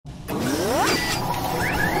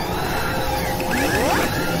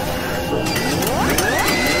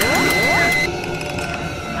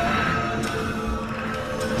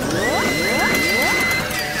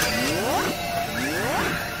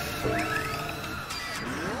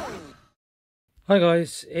Hi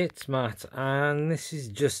guys, it's Matt and this is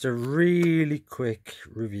just a really quick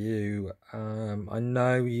review. I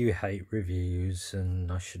know you hate reviews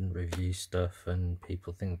and I shouldn't review stuff and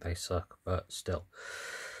people think they suck, but still.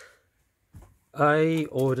 I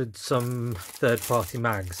ordered some third-party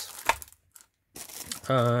mags.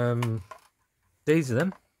 These are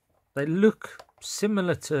them. They look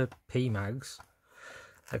similar to P mags,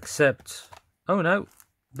 except, oh no,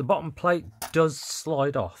 the bottom plate does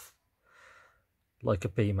slide off like a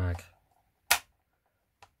P mag.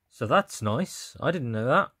 So that's nice. I didn't know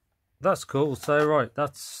that. That's cool. So right,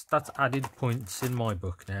 that's added points in my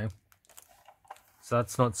book now. So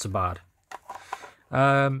that's not so bad.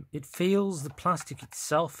 It feels, the plastic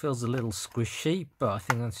itself feels a little squishy, but I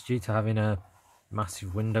think that's due to having a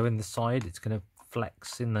massive window in the side. It's going to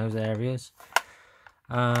flex in those areas.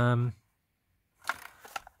 And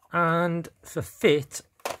for fit,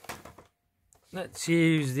 let's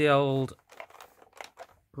use the old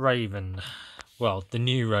Raven. Well, the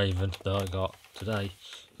new Raven that I got today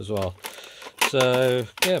as well. So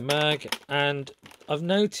get mag, and I've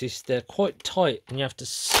noticed they're quite tight and you have to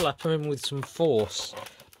slap them in with some force,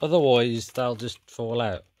 otherwise they'll just fall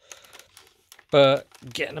out. But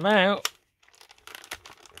getting them out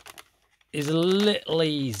is a little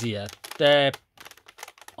easier. I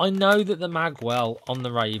know that the magwell on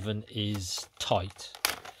the Raven is tight.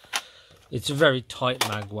 It's a very tight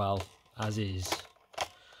magwell as is.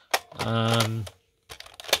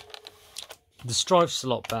 The strife's a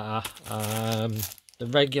lot better. The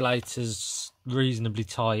regulator's reasonably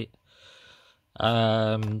tight.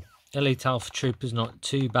 Elite Alpha Trooper's not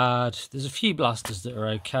too bad. There's a few blasters that are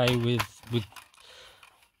okay with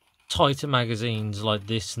tighter magazines like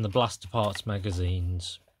this and the Blaster Parts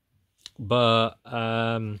magazines. But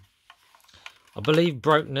I believe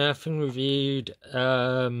Broke Nerfing reviewed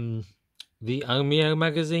the OMIO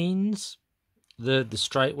magazines, the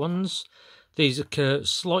straight ones. These are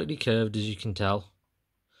slightly curved, as you can tell.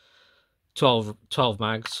 12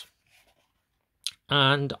 mags.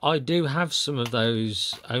 And I do have some of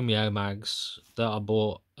those OMIO mags that I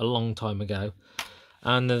bought a long time ago.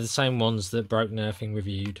 And they're the same ones that Broke Nerfing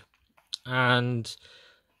reviewed. And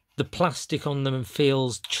the plastic on them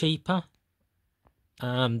feels cheaper.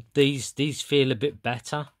 These feel a bit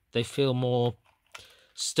better. They feel more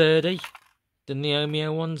sturdy than the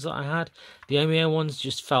OMIO ones that I had. The OMIO ones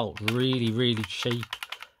just felt really, really cheap.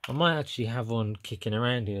 I might actually have one kicking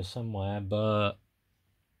around here somewhere, but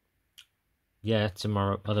yeah,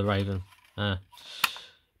 tomorrow, other Raven.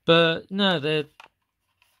 But no, they're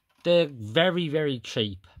very, very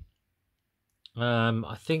cheap.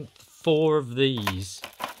 I think 4 of these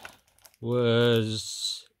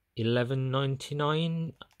was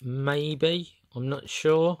 $11.99, maybe. I'm not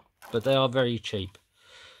sure, but they are very cheap.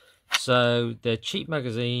 So they're cheap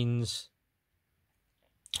magazines.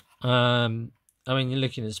 I mean, you're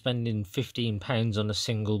looking at spending £15 on a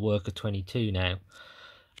single worker 22 now.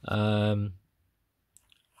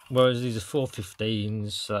 Whereas these are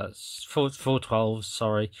 415s, so that's 412s,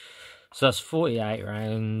 sorry. So that's 48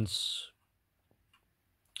 rounds.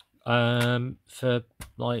 For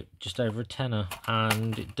like just over a tenner,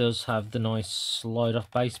 and it does have the nice slide off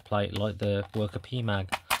base plate like the worker P mag.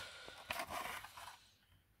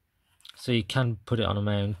 So you can put it on a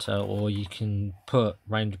mount, or you can put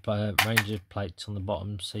Ranger plates on the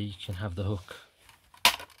bottom, so you can have the hook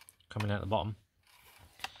coming out the bottom.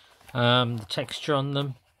 The texture on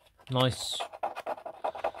them, nice.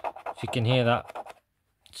 If you can hear that,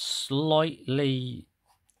 slightly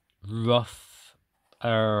rough,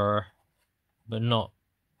 but not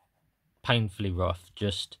painfully rough,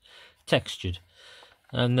 just textured.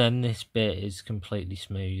 And then this bit is completely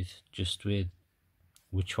smooth, just with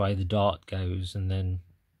which way the dart goes, and then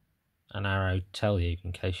an arrow to tell you,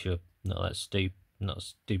 in case you're not that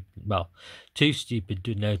too stupid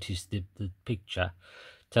to notice the picture.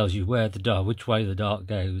 Tells you where the dart, which way the dart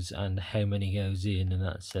goes, and how many goes in, and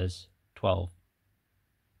that says 12.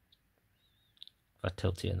 If I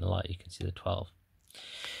tilt it in the light, you can see the 12.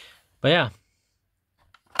 But yeah,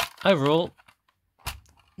 overall,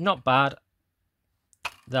 not bad.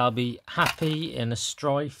 They'll be happy in a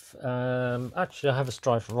strife. Actually, I have a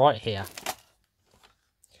strife right here.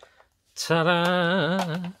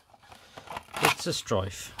 Ta-da! It's a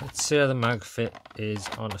strife. Let's see how the mag fit is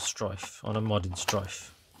on a strife, on a modded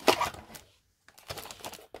strife.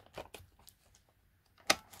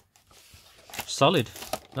 Solid.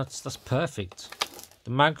 That's perfect.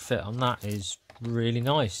 The mag fit on that is really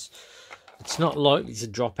nice. It's not likely to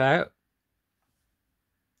drop out.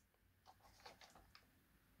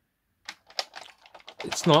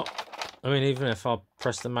 It's not. I mean, even if I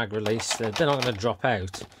press the mag release, they're not going to drop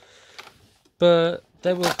out. but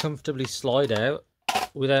they will comfortably slide out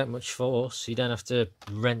without much force. You don't have to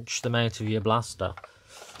wrench them out of your blaster.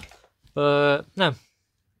 But no,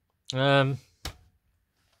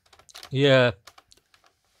 yeah,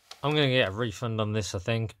 I'm gonna get a refund on this, I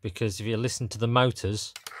think, because if you listen to the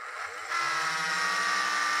motors,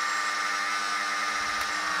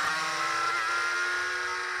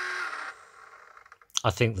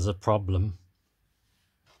 I think there's a problem.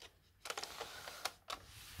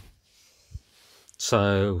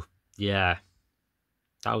 So yeah,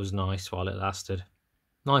 that was nice while it lasted.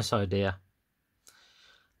 Nice idea.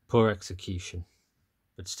 Poor execution.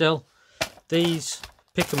 But still, these,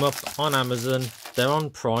 pick them up on Amazon. They're on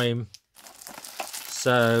Prime.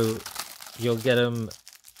 So you'll get them,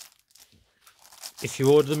 if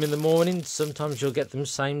you order them in the morning, sometimes you'll get them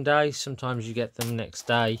same day, sometimes you get them next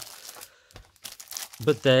day.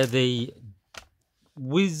 But they're the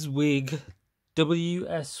WYSWYG,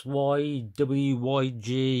 WYSWYG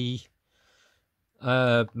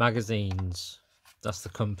magazines. That's the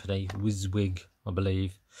company, WYSWYG, I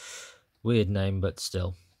believe. Weird name, but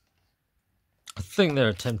still. I think they're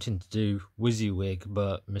attempting to do WYSWYG,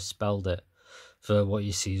 but misspelled it. For what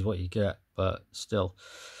you see is what you get, but still.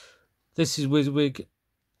 This is WYSWYG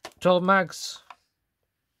 12 mags.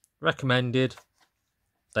 Recommended.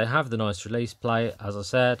 They have the nice release plate, as I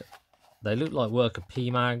said. They look like worker P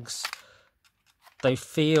mags. They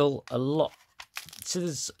feel a lot. So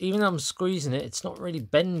even though I'm squeezing it, it's not really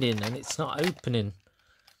bending and it's not opening.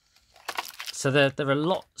 So they're a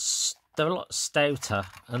lot stouter,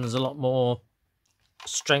 and there's a lot more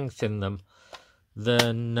strength in them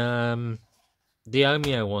than the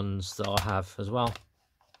OMIO ones that I have as well.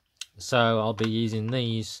 So I'll be using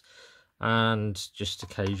these and just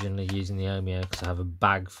occasionally using the OMIO because I have a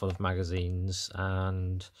bag full of magazines,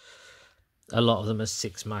 and a lot of them are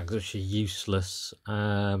 6 mags, which are useless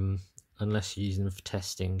unless you're using them for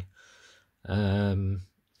testing. But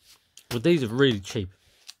these are really cheap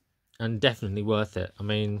and definitely worth it. I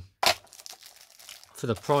mean, for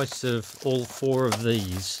the price of all 4 of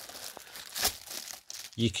these,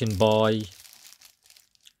 you can buy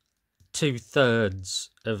 2/3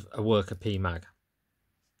 of a worker P mag,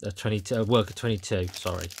 a worker 22.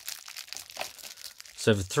 Sorry.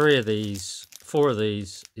 So for 4 of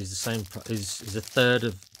these is the same. Is a third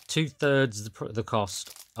of 2/3 the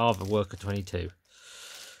cost of a worker 22.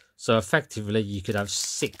 So effectively, you could have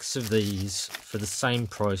 6 of these for the same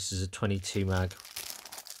price as a 22 mag.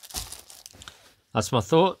 That's my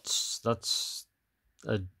thoughts. That's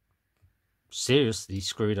a seriously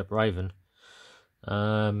screwed up Raven.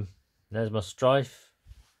 There's my strife,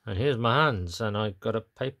 and here's my hands, and I got a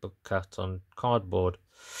paper cut on cardboard.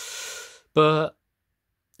 But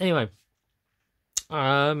anyway,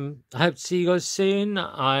 I hope to see you guys soon.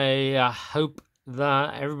 I hope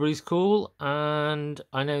that everybody's cool, and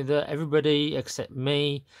I know that everybody except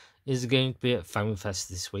me is going to be at Foam Fest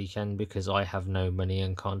this weekend because I have no money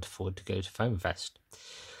and can't afford to go to Foam Fest.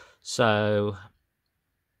 So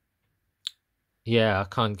yeah, I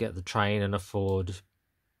can't get the train and afford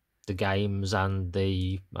the games and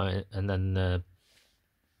then the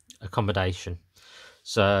accommodation.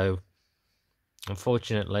 So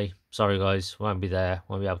unfortunately, sorry guys, won't be there.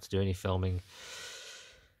 Won't be able to do any filming.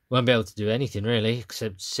 Won't be able to do anything really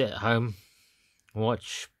except sit at home and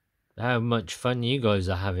watch how much fun you guys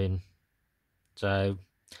are having. So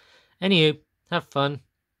anywho, have fun,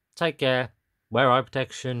 take care, wear eye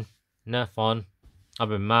protection, Nerf on. I've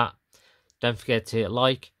been Matt. Don't forget to hit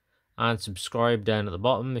like and subscribe down at the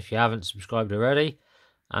bottom if you haven't subscribed already,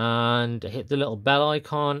 and hit the little bell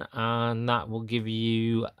icon, and that will give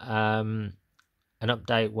you an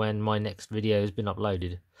update when my next video has been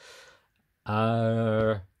uploaded.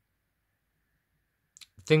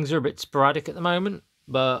 Things are a bit sporadic at the moment,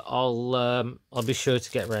 but I'll be sure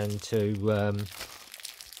to get around to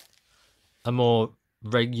a more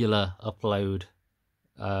regular upload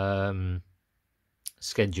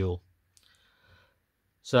schedule.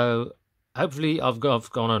 So hopefully I've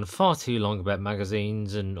gone on far too long about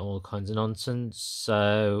magazines and all kinds of nonsense.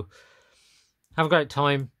 So have a great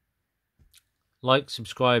time. Like,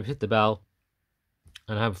 subscribe, hit the bell,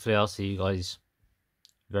 and hopefully I'll see you guys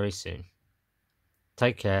very soon.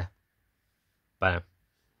 Take care. Bye now.